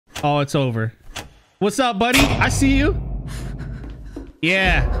Oh, it's over. What's up, buddy? I see you.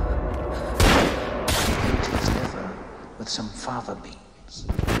 Yeah. With some fava beans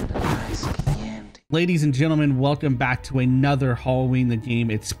and a nice Chianti. Ladies and gentlemen, welcome back to another Halloween the Game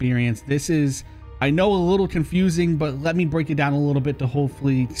experience. This is, I know, a little confusing, but let me break it down a little bit to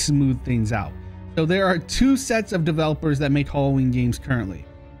hopefully smooth things out. So there are two sets of developers that make Halloween games currently.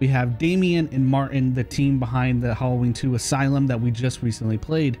 We have Damien and Martin, the team behind the Halloween 2 Asylum that we just recently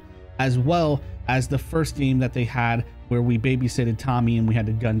played, as well as the first game that they had where we babysitted Tommy and we had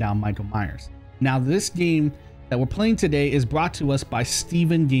to gun down Michael Myers. Now this game that we're playing today is brought to us by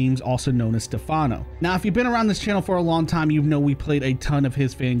Steven Games, also known as Stefano. Now, if you've been around this channel for a long time, you know we played a ton of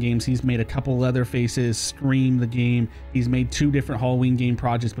his fan games. He's made a couple Leatherfaces, Scream the game. He's made 2 different Halloween game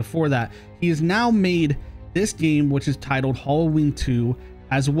projects before that. He has now made this game, which is titled Halloween 2,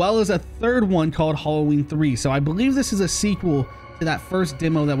 as well as a third one called Halloween 3. So I believe this is a sequel to that first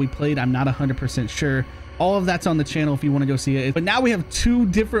demo that we played. I'm not 100% sure. All of that's on the channel if you want to go see it. But now we have 2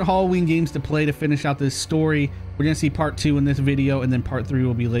 different Halloween games to play to finish out this story. We're going to see part 2 in this video, and then part 3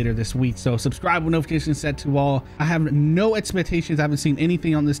 will be later this week. So subscribe with notifications set to all. I have no expectations. I haven't seen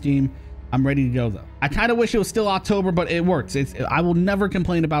anything on this game. I'm ready to go though. I kind of wish it was still October, but it works. I will never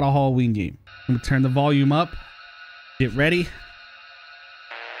complain about a Halloween game. I'm going to turn the volume up. Get ready.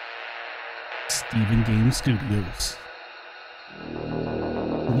 Steven Games Studios.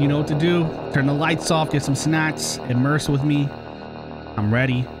 You know what to do. Turn the lights off, get some snacks, immerse with me. I'm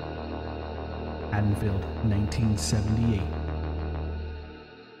ready. Haddonfield, 1978.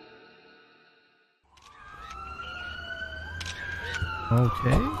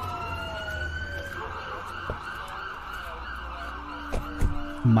 Okay.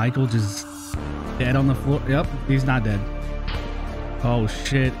 Michael just dead on the floor. Yep, he's not dead. Oh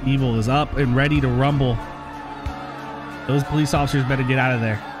shit, evil is up and ready to rumble. Those police officers better get out of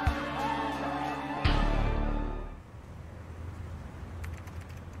there.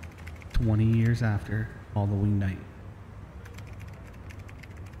 "20 years after Halloween night."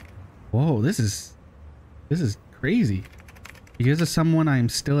 Whoa, this is crazy. Because of someone, I am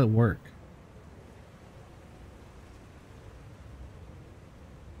still at work.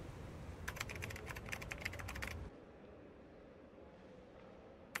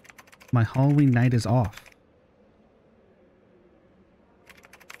 My Halloween night is off.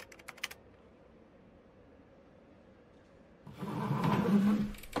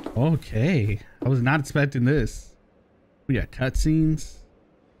 Okay, I was not expecting this. We got cutscenes.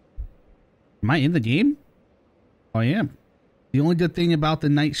 Am I in the game? Oh, I am. The only good thing about the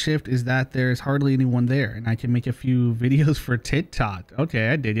night shift is that there's hardly anyone there, and I can make a few videos for TikTok. Okay,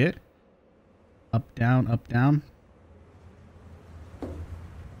 I dig it. Up, down, up, down.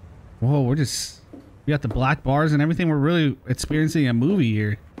 Whoa, we got the black bars and everything. We're really experiencing a movie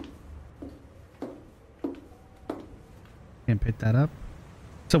here. Can't pick that up.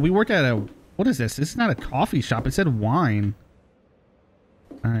 So we work at a, what is this? This is not a coffee shop. It said wine.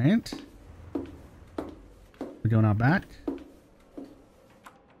 All right. We're going out back.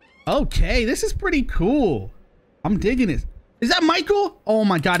 Okay, this is pretty cool. I'm digging it. Is that Michael? Oh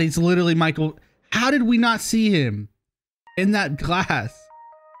my God, he's literally Michael. How did we not see him in that glass?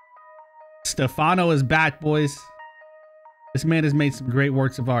 Stefano is back, boys. This man has made some great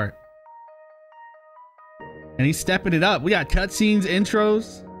works of art. And he's stepping it up. We got cutscenes,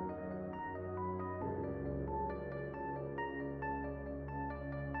 intros.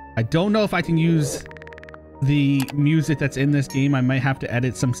 I don't know if I can use the music that's in this game. I might have to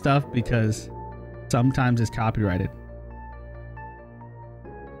edit some stuff because sometimes it's copyrighted.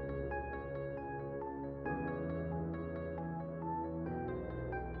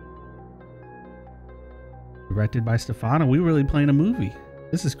 Directed by Stefano. We're really playing a movie.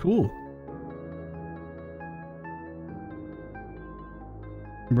 This is cool.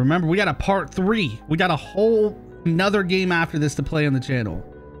 Remember, we got a part 3. We got a whole another game after this to play on the channel.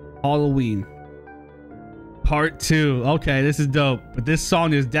 Halloween part 2. Okay, this is dope, but this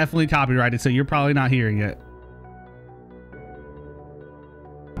song is definitely copyrighted, so you're probably not hearing it.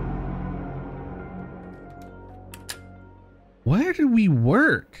 Where do we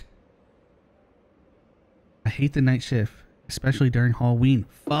work? I hate the night shift, especially during Halloween.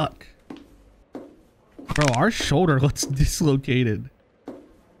 Fuck. Bro, our shoulder looks dislocated.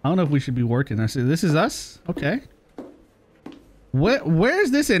 I don't know if we should be working. This is us? Okay.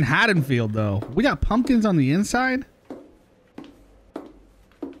 Where's this in Haddonfield, though? We got pumpkins on the inside?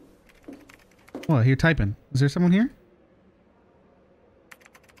 Oh, you're typing. Is there someone here?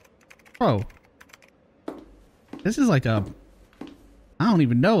 Bro. This is like a... I don't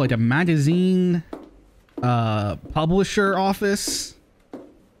even know, like a magazine... publisher office.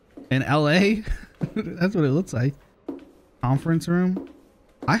 In LA? That's what it looks like. Conference room.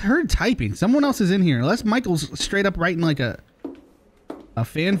 I heard typing. Someone else is in here. Unless Michael's straight up writing like a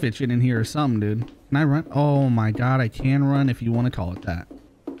fan fiction in here or something, dude. Can I run? Oh my god, I can run if you want to call it that.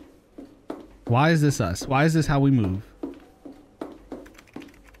 Why is this us? Why is this how we move?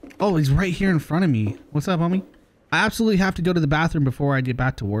 Oh, he's right here in front of me. What's up, homie? I absolutely have to go to the bathroom before I get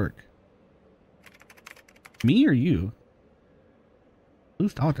back to work. Me or you?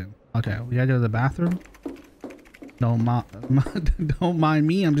 Who's talking? Okay, we gotta go to the bathroom. Don't mind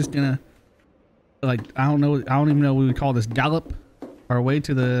me. I'm just gonna, like, I don't even know what we would call this. Gallop our way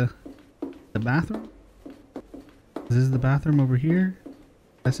to the bathroom. This is the bathroom over here.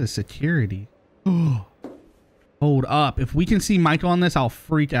 That says security. Hold up. If we can see Michael on this, I'll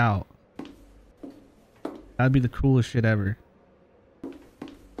freak out. That'd be the coolest shit ever.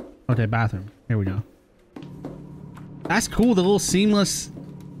 Okay, bathroom. Here we go. That's cool. The little seamless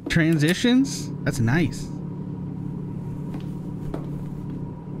transitions. That's nice.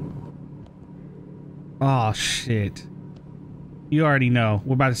 Oh, shit. You already know.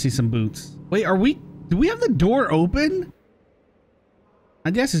 We're about to see some boots. Wait, do we have the door open?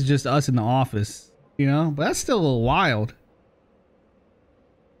 I guess it's just us in the office, you know? But that's still a little wild.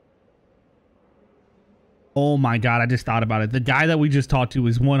 Oh my god, I just thought about it. The guy that we just talked to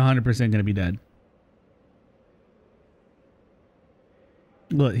is 100% going to be dead.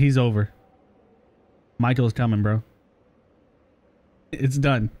 Look, he's over. Michael's coming, bro. It's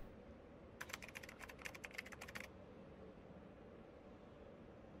done.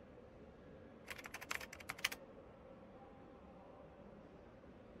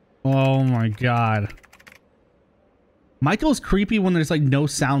 Oh my god. Michael's creepy when there's like no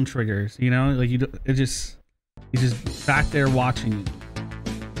sound triggers, you know? Like he's just back there watching.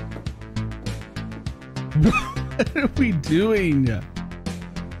 What are we doing?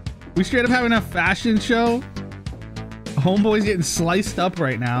 We straight up having a fashion show? Homeboy's getting sliced up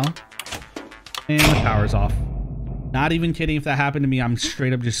right now. And the power's off. Not even kidding. If that happened to me, I'm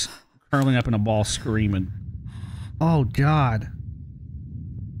straight up just curling up in a ball screaming. Oh god.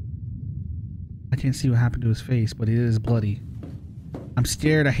 I can't see what happened to his face, but it is bloody. I'm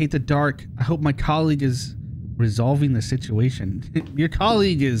scared. I hate the dark. I hope my colleague is resolving the situation. Your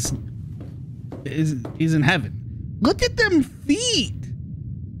colleague is in heaven. Look at them feet.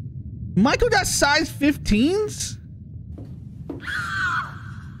 Michael got size 15s?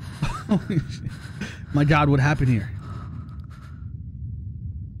 Holy shit. My god, what happened here?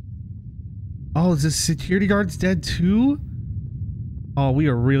 Oh, is this security guard's dead too? Oh, we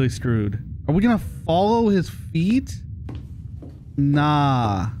are really screwed. Are we gonna follow his feet?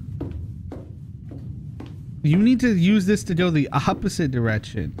 Nah. You need to use this to go the opposite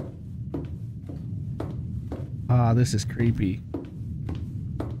direction. Ah, this is creepy.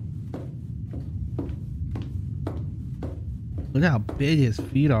 Look how big his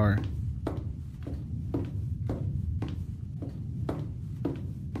feet are.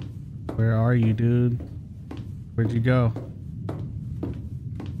 Where are you, dude? Where'd you go?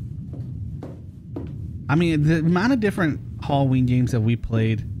 I mean, the amount of different Halloween games that we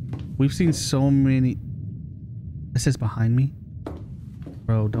played, we've seen so many. It says behind me.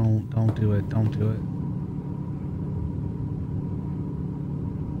 Bro, don't do it. Don't do it.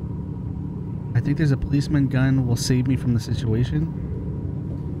 I think there's a policeman gun will save me from the situation.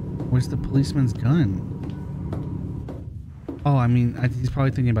 Where's the policeman's gun? Oh, I mean, he's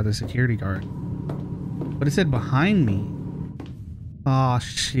probably thinking about the security guard. But it said behind me. Oh,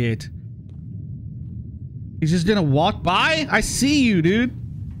 shit. He's just gonna walk by? I see you, dude.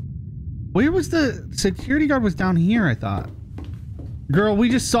 Where was the security guard? Was down here, I thought. Girl, we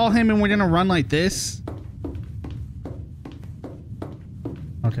just saw him and we're gonna run like this.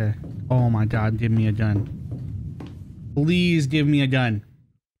 Okay. Oh my god, give me a gun. Please give me a gun.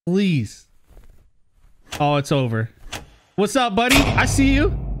 Please. Oh, it's over. What's up, buddy? I see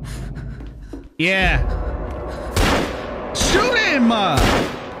you. Yeah. Shoot him!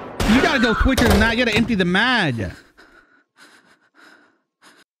 You gotta go quicker than that. You gotta empty the mag.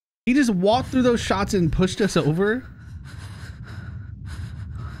 He just walked through those shots and pushed us over.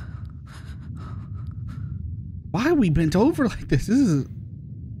 Why are we bent over like this? This is...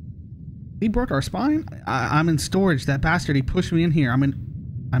 He broke our spine? I'm in storage. That bastard, he pushed me in here. I'm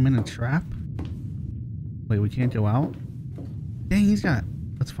in a trap? Wait, we can't go out? Dang, he's got...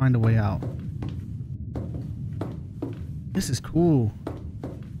 Let's find a way out. This is cool.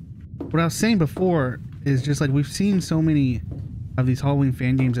 What I was saying before is just like we've seen so many of these Halloween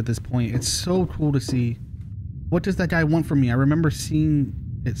fan games at this point. It's so cool to see. What does that guy want from me? I remember seeing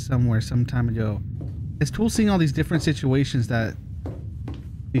it somewhere some time ago. It's cool seeing all these different situations that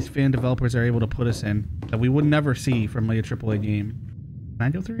these fan developers are able to put us in that we would never see from like a AAA game. Can I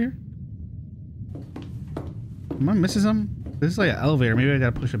go through here? Am I missing something? This is like an elevator. Maybe I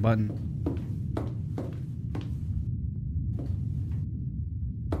gotta push a button.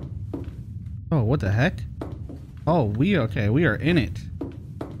 Oh, what the heck? Oh, okay. We are in it.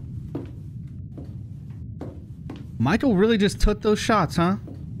 Michael really just took those shots, huh?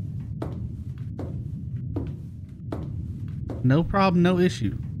 No problem, no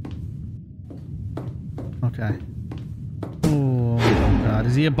issue. Okay. Oh, God.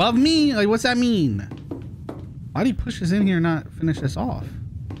 Is he above me? Like, what's that mean? Why'd he push us in here and not finish us off?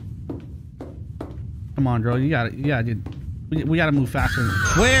 Come on, bro. You gotta, we gotta move faster.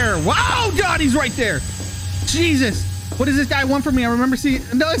 Where? Wow, God, he's right there. Jesus. What does this guy want from me? I remember seeing...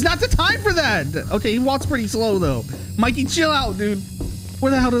 No, it's not the time for that. Okay, he walks pretty slow, though. Mikey, chill out, dude. Where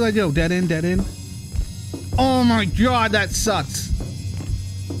the hell did I go? Dead end, dead end. Oh, my God, that sucks.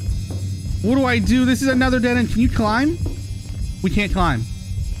 What do I do? This is another dead end. Can you climb? We can't climb.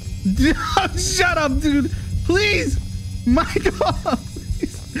 Shut up, dude. Please. Michael.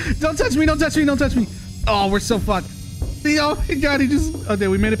 Please. Don't touch me. Don't touch me. Don't touch me. Oh, we're so fucked. Oh, my God. He just... Okay,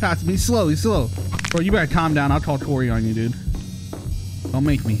 we made it past him. He's slow. He's slow. Bro, you better calm down. I'll call Corey on you, dude. Don't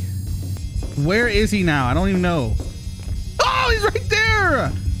make me. Where is he now? I don't even know. Oh, he's right there.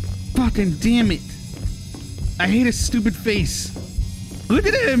 Fucking damn it. I hate his stupid face. Look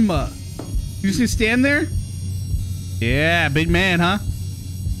at him. You just gonna stand there? Yeah, big man, huh?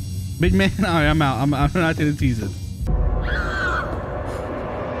 Big man. All right, I'm out. I'm not gonna tease it.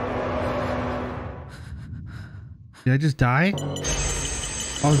 Did I just die?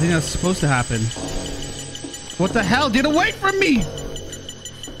 Oh, I think that's supposed to happen. What the hell? Get away from me!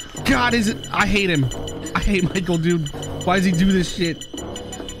 God, I hate him. I hate Michael, dude. Why does he do this shit?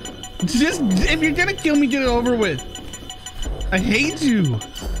 Just, if you're gonna kill me, get it over with. I hate you.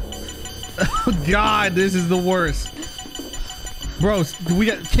 Oh, God, this is the worst. Bro, we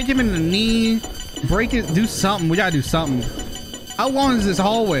got kick him in the knee, break it, do something. We gotta do something. How long is this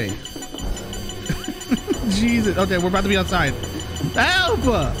hallway? Jesus. Okay, we're about to be outside. Help!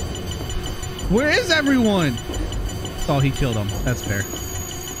 Where is everyone? Oh, he killed him. That's fair.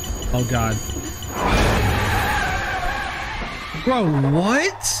 Oh, God. Bro,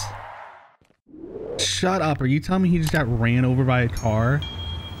 what? Shut up. Are you telling me he just got ran over by a car?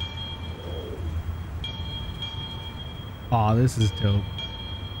 Aw, this is dope.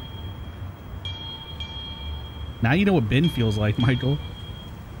 Now you know what Ben feels like, Michael.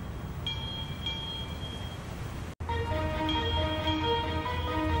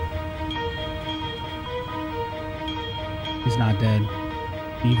 He's not dead.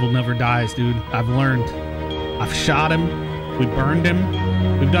 Evil never dies, dude. I've learned. I've shot him. We burned him.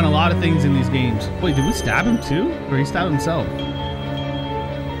 We've done a lot of things in these games. Wait, did we stab him too? Or he stabbed himself?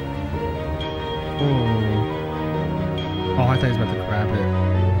 Oh, I thought he was about to grab it.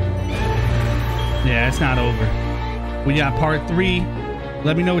 Yeah, it's not over. We got part 3.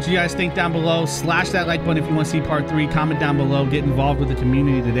 Let me know what you guys think down below. Slash that like button if you want to see part 3. Comment down below. Get involved with the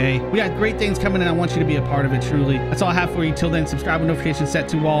community today. We got great things coming and I want you to be a part of it, truly. That's all I have for you. Till then, subscribe with notifications set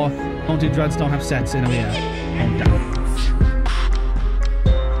to all. Don't do drugs, don't have sex, and don't die.